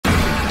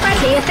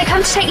Have they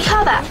come to take your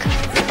car back?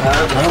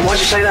 No, why'd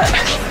you say that?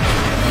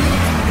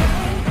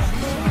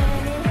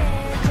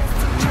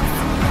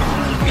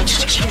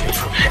 Just excuse me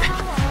for a minute.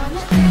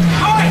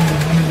 Oi!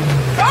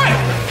 Oi!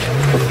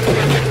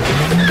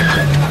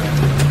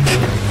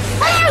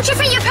 What the hell do you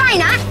think you're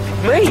playing at?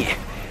 Me?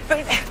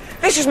 But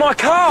this is my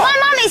car! My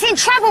mum is in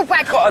trouble,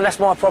 Brad. God, and that's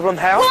my problem,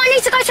 how? Well, I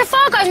need to go to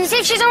Fargo's and see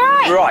if she's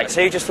alright. Right, so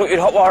you just thought you'd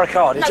hotwire a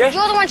car, did No, you?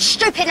 you're the one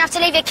stupid enough to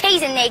leave your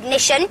keys in the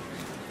ignition.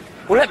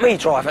 Well, let me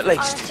drive at Oh,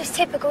 least. it's just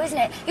typical, isn't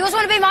it? You always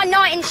want to be my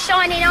knight in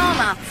shining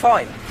armour.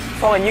 Fine.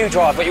 Fine, you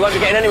drive, but you won't be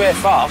getting anywhere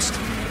fast.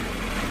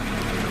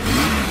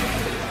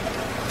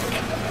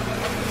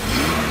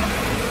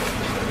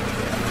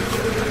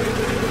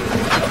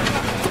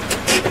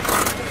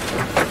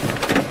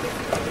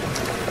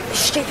 The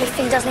stupid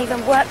thing doesn't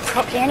even work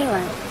properly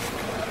anyway.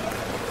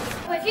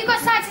 Well, if you've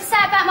got something to say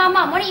about my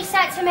mum, why don't you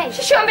say it to me?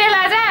 She shouldn't be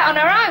allowed out on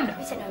her own.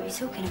 I don't know what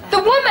you're talking about. The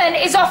woman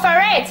is off her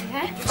head.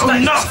 Yeah? Oh,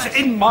 not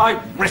in my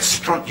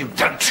restaurant, you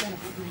don't.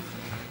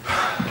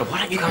 But why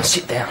don't you go and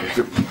sit down?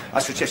 I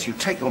suggest you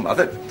take your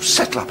mother,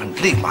 settle up and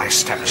leave my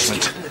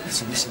establishment.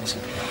 Listen.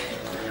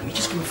 Will you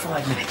just give me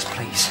 5 minutes,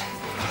 please?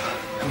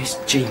 Miss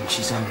Jean,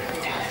 she's a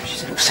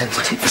little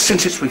sensitive.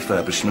 Since its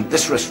refurbishment,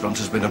 this restaurant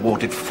has been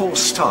awarded 4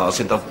 stars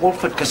in the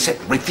Walford Gazette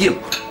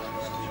Review.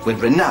 We're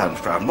renowned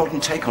for our modern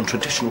take on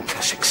traditional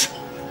classics.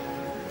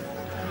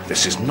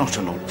 This is not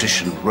an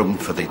audition room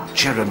for the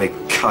Jeremy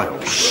Kyle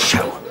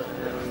show.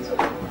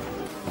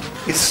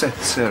 Is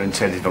Sir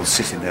intended on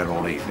sitting there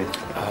all evening?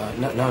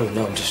 No,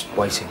 I'm just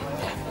waiting.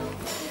 Yeah.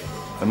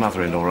 The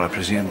mother-in-law, I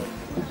presume?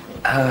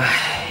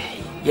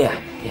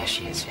 Yeah,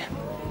 she is, yeah.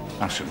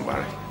 I shouldn't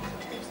worry.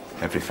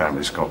 Every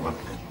family's got one.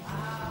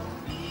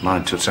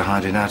 Mine took to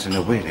hiding out in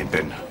a wheelie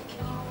bin.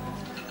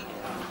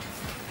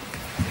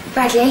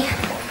 Bradley,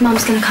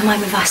 Mum's going to come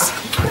home with us.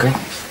 Okay.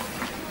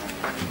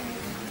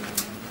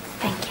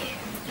 Thank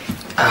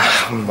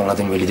you. Well, I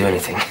didn't really do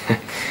anything.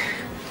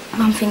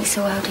 Mum thinks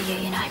the world of you,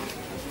 you know.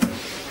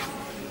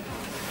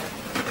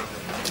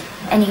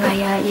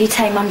 Anyway, you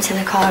take Mum to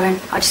the car and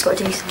I just got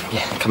to do something.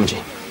 Yeah, come on,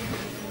 Jean.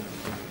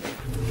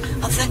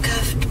 I think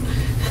I've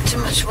had too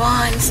much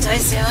wine,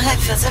 Stacey. My head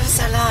feels ever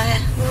so light.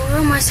 Well, we're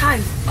almost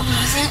home. Oh,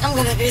 I think I'm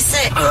going to be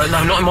sick. No,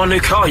 not in my new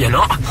car, you're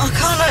not. I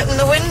can't open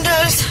the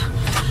windows.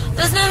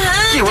 There's no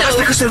handle. Yeah, well, that's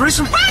because there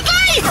isn't.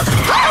 Bradley!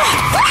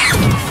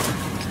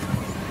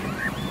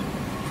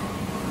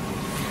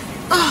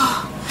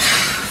 Oh,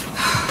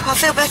 I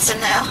feel better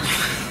now.